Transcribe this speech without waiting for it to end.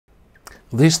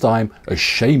This time a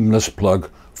shameless plug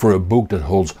for a book that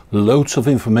holds loads of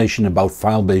information about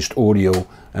file-based audio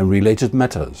and related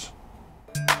matters.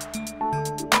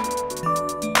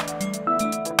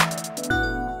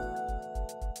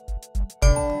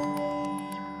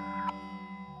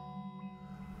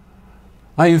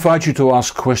 I invite you to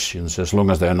ask questions as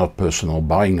long as they are not personal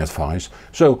buying advice,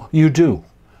 so you do,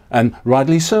 and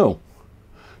rightly so.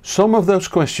 Some of those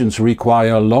questions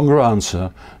require a longer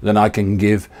answer than I can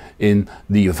give in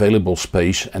the available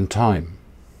space and time.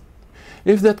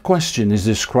 If that question is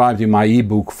described in my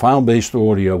ebook File-Based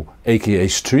Audio, aka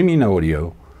Streaming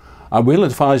Audio, I will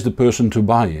advise the person to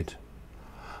buy it.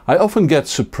 I often get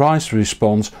surprised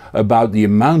response about the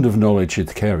amount of knowledge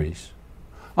it carries.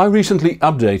 I recently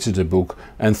updated the book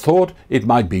and thought it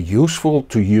might be useful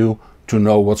to you to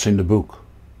know what's in the book.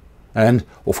 And,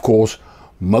 of course,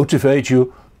 motivate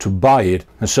you to buy it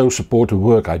and so support the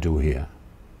work I do here.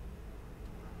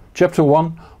 Chapter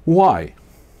 1. Why?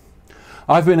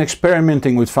 I've been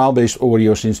experimenting with file-based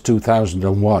audio since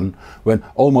 2001, when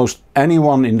almost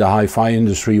anyone in the hi-fi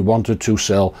industry wanted to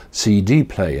sell CD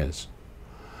players.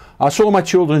 I saw my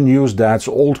children use Dad's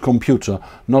old computer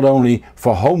not only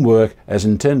for homework as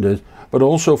intended, but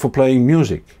also for playing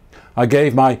music. I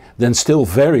gave my then still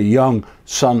very young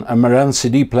son a Marantz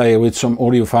CD player with some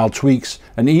audiophile tweaks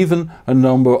and even a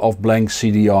number of blank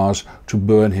CDRs to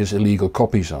burn his illegal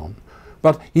copies on.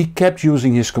 But he kept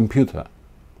using his computer.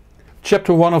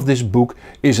 Chapter 1 of this book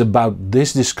is about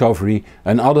this discovery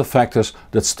and other factors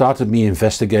that started me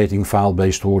investigating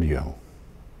file-based audio.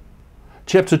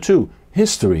 Chapter 2.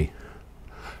 History.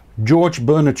 George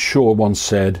Bernard Shaw once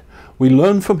said, "We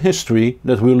learn from history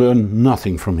that we learn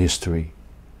nothing from history."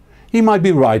 He might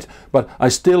be right, but I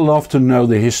still love to know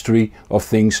the history of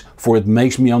things, for it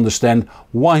makes me understand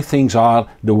why things are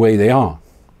the way they are.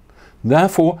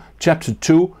 Therefore, Chapter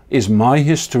 2 is my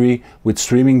history with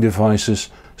streaming devices,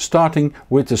 starting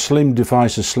with the Slim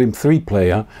Devices Slim 3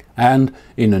 player and,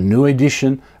 in a new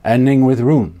edition, ending with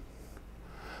Roon.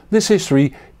 This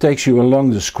history takes you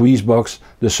along the Squeezebox,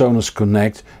 the Sonos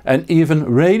Connect and even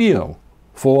radio,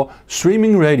 for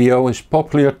streaming radio is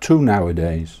popular too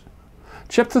nowadays.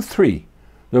 Chapter 3.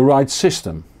 The right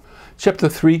system. Chapter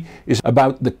 3 is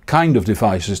about the kind of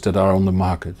devices that are on the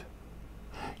market.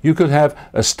 You could have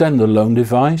a standalone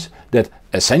device that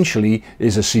essentially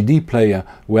is a CD player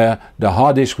where the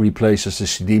hard disk replaces the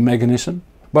CD mechanism.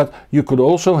 But you could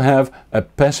also have a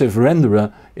passive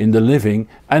renderer in the living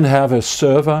and have a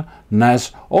server,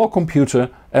 NAS or computer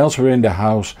elsewhere in the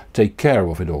house take care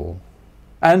of it all.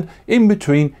 And in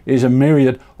between is a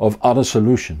myriad of other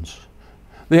solutions.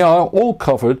 They are all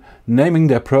covered, naming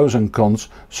their pros and cons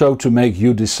so to make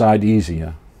you decide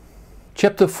easier.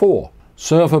 Chapter 4.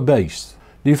 Server-based.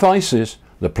 Devices,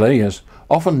 the players,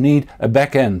 often need a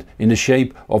back-end in the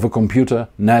shape of a computer,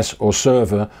 NAS or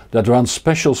server that runs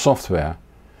special software.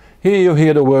 Here you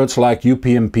hear the words like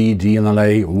UPnP,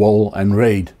 DLNA, WAL and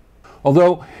RAID.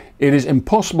 Although it is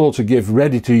impossible to give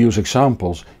ready-to-use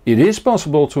examples, it is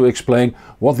possible to explain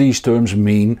what these terms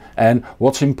mean and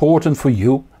what's important for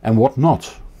you and what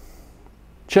not.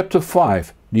 Chapter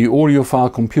 5. The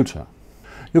audiophile computer.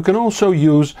 You can also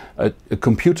use a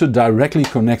computer directly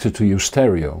connected to your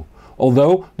stereo,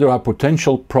 although there are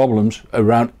potential problems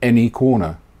around any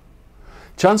corner.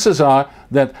 Chances are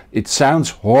that it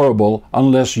sounds horrible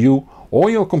unless you or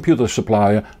your computer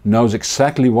supplier knows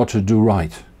exactly what to do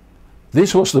right.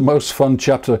 This was the most fun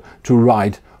chapter to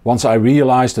write once I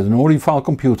realized that an audiophile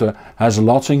computer has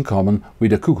lots in common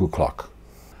with a cuckoo clock.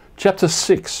 Chapter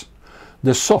 6.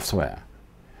 The software.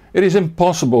 It is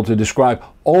impossible to describe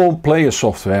all player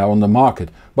software on the market,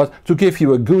 but to give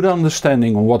you a good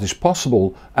understanding on what is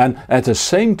possible and at the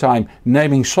same time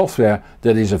naming software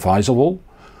that is advisable,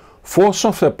 4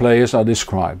 software players are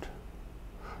described.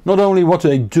 Not only what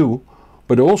they do,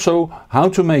 but also how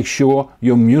to make sure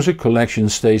your music collection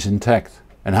stays intact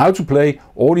and how to play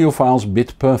audiophiles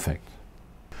bit perfect.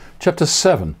 Chapter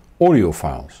 7.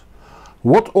 Audiophiles.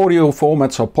 What audio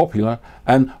formats are popular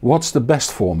and what's the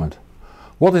best format?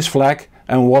 What is FLAC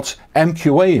and what's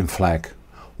MQA in FLAC?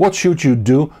 What should you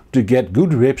do to get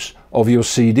good rips of your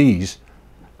CDs?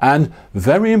 And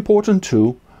very important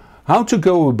too, how to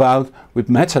go about with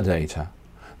metadata,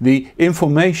 the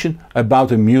information about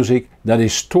the music that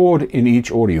is stored in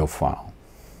each audio file.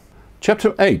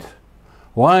 Chapter 8.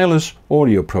 Wireless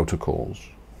audio protocols.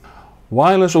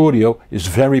 Wireless audio is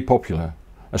very popular,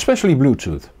 especially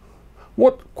Bluetooth.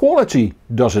 What quality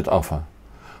does it offer?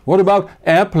 What about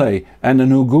AirPlay and the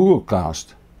new Google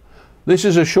Cast? This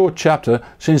is a short chapter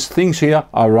since things here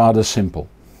are rather simple.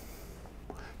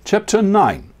 Chapter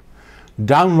 9.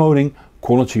 Downloading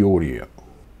quality audio.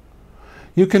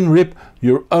 You can rip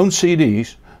your own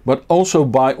CDs, but also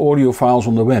buy audio files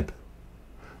on the web.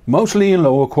 Mostly in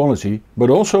lower quality, but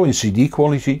also in CD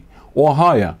quality or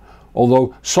higher,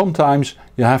 although sometimes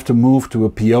you have to move to a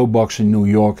PO box in New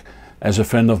York, as a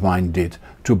friend of mine did,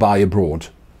 to buy abroad.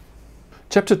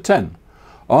 Chapter 10.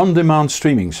 On-demand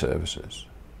streaming services.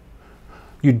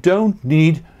 You don't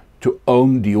need to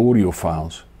own the audio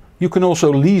files. You can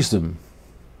also lease them.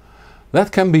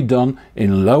 That can be done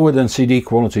in lower than CD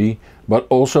quality, but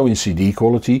also in CD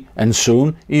quality and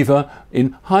soon even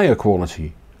in higher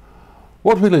quality.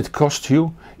 What will it cost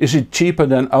you? Is it cheaper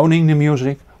than owning the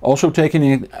music? Also taking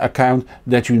into account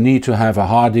that you need to have a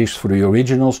hard disk for the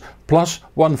originals plus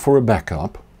one for a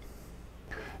backup.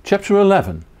 Chapter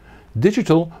 11.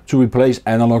 Digital to replace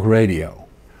analog radio.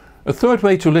 A third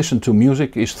way to listen to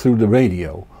music is through the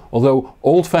radio, although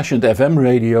old-fashioned FM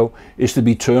radio is to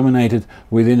be terminated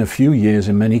within a few years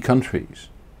in many countries.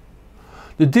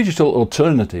 The digital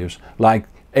alternatives like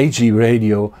HG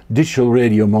Radio, Digital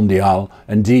Radio Mondiale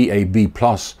and DAB+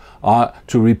 are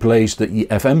to replace the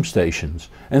FM stations,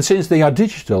 and since they are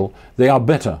digital they are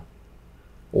better.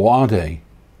 Or are they?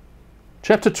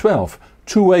 Chapter 12.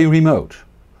 Two-way remote.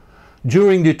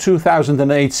 During the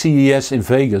 2008 CES in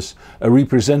Vegas, a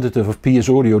representative of PS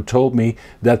Audio told me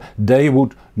that they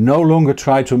would no longer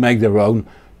try to make their own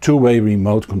two-way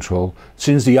remote control,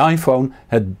 since the iPhone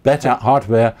had better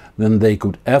hardware than they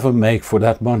could ever make for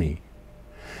that money.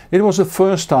 It was the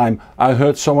first time I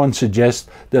heard someone suggest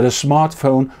that a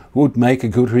smartphone would make a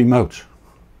good remote.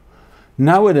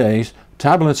 Nowadays,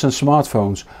 tablets and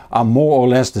smartphones are more or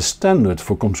less the standard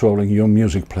for controlling your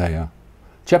music player.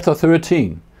 Chapter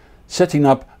 13. Setting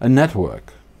up a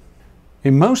network.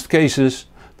 In most cases,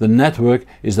 the network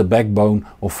is the backbone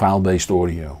of file-based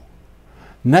audio.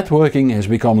 Networking has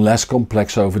become less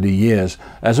complex over the years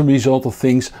as a result of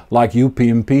things like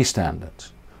UPnP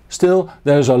standards. Still,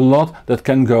 there is a lot that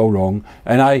can go wrong,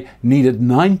 and I needed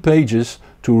 9 pages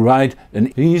to write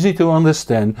an easy to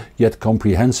understand yet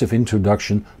comprehensive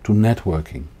introduction to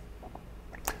networking.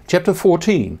 Chapter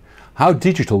 14. How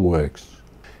digital works.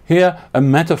 Here a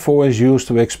metaphor is used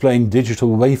to explain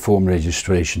digital waveform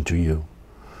registration to you.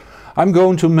 I'm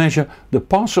going to measure the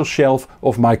parcel shelf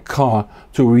of my car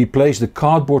to replace the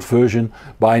cardboard version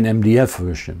by an MDF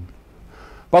version.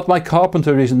 But my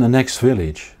carpenter is in the next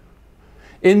village.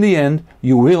 In the end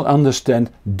you will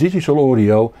understand digital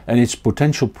audio and its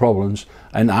potential problems,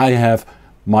 and I have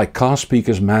my car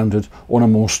speakers mounted on a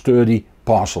more sturdy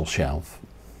parcel shelf.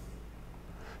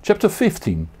 Chapter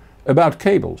 15. About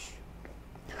cables.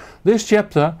 This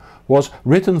chapter was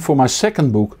written for my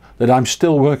second book that I'm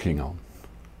still working on.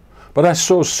 But I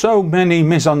saw so many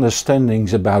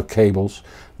misunderstandings about cables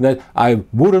that I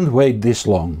wouldn't wait this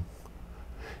long.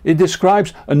 It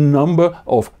describes a number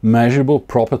of measurable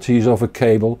properties of a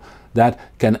cable that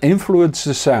can influence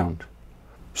the sound.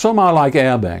 Some are like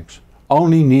airbags,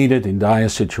 only needed in dire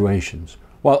situations,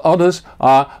 while others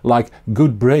are like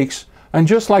good brakes, and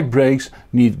just like brakes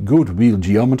need good wheel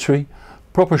geometry,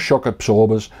 proper shock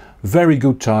absorbers, very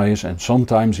good tires and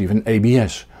sometimes even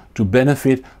ABS. To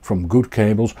benefit from good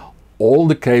cables, all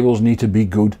the cables need to be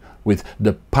good, with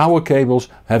the power cables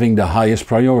having the highest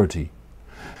priority.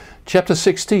 Chapter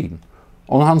 16.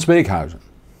 On Hans Beekhuyzen.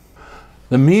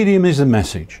 The medium is the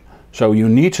message, so you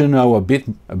need to know a bit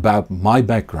about my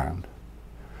background.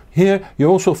 Here you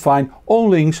also find all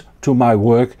links to my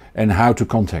work and how to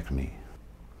contact me.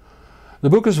 The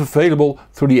book is available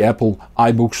through the Apple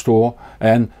iBook Store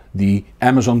and the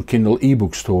Amazon Kindle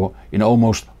eBook Store in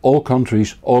almost all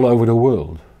countries all over the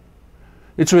world.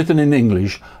 It's written in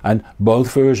English and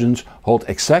both versions hold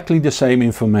exactly the same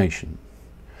information.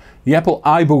 The Apple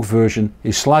iBook version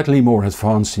is slightly more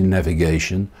advanced in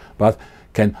navigation, but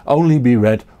can only be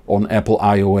read on Apple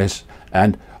iOS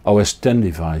and OS X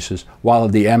devices, while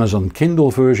the Amazon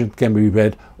Kindle version can be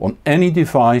read on any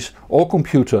device or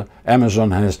computer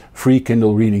Amazon has free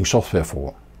Kindle reading software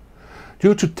for.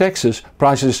 Due to taxes,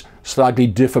 prices slightly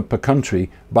differ per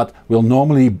country, but will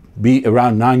normally be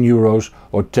around €9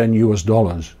 or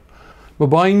 $10. By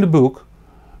buying the book,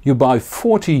 you buy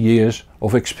 40 years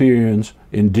of experience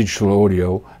in digital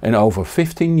audio and over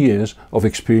 15 years of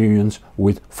experience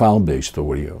with file-based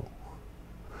audio.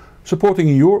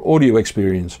 Supporting your audio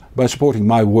experience by supporting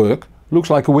my work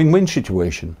looks like a win-win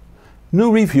situation.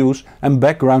 New reviews and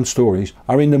background stories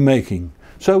are in the making,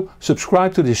 so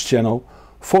subscribe to this channel,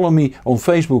 follow me on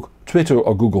Facebook, Twitter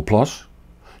or Google+.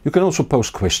 You can also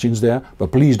post questions there,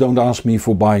 but please don't ask me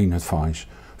for buying advice.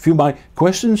 View my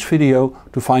questions video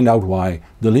to find out why.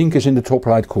 The link is in the top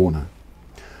right corner.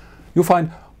 You'll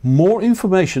find more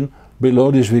information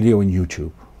below this video in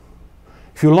YouTube.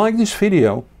 If you like this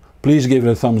video, please give it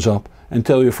a thumbs up and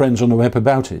tell your friends on the web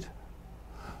about it.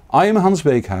 I am Hans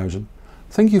Beekhuyzen.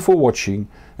 Thank you for watching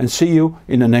and see you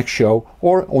in the next show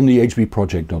or on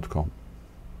thehbproject.com.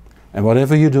 And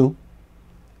whatever you do,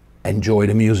 enjoy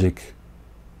the music.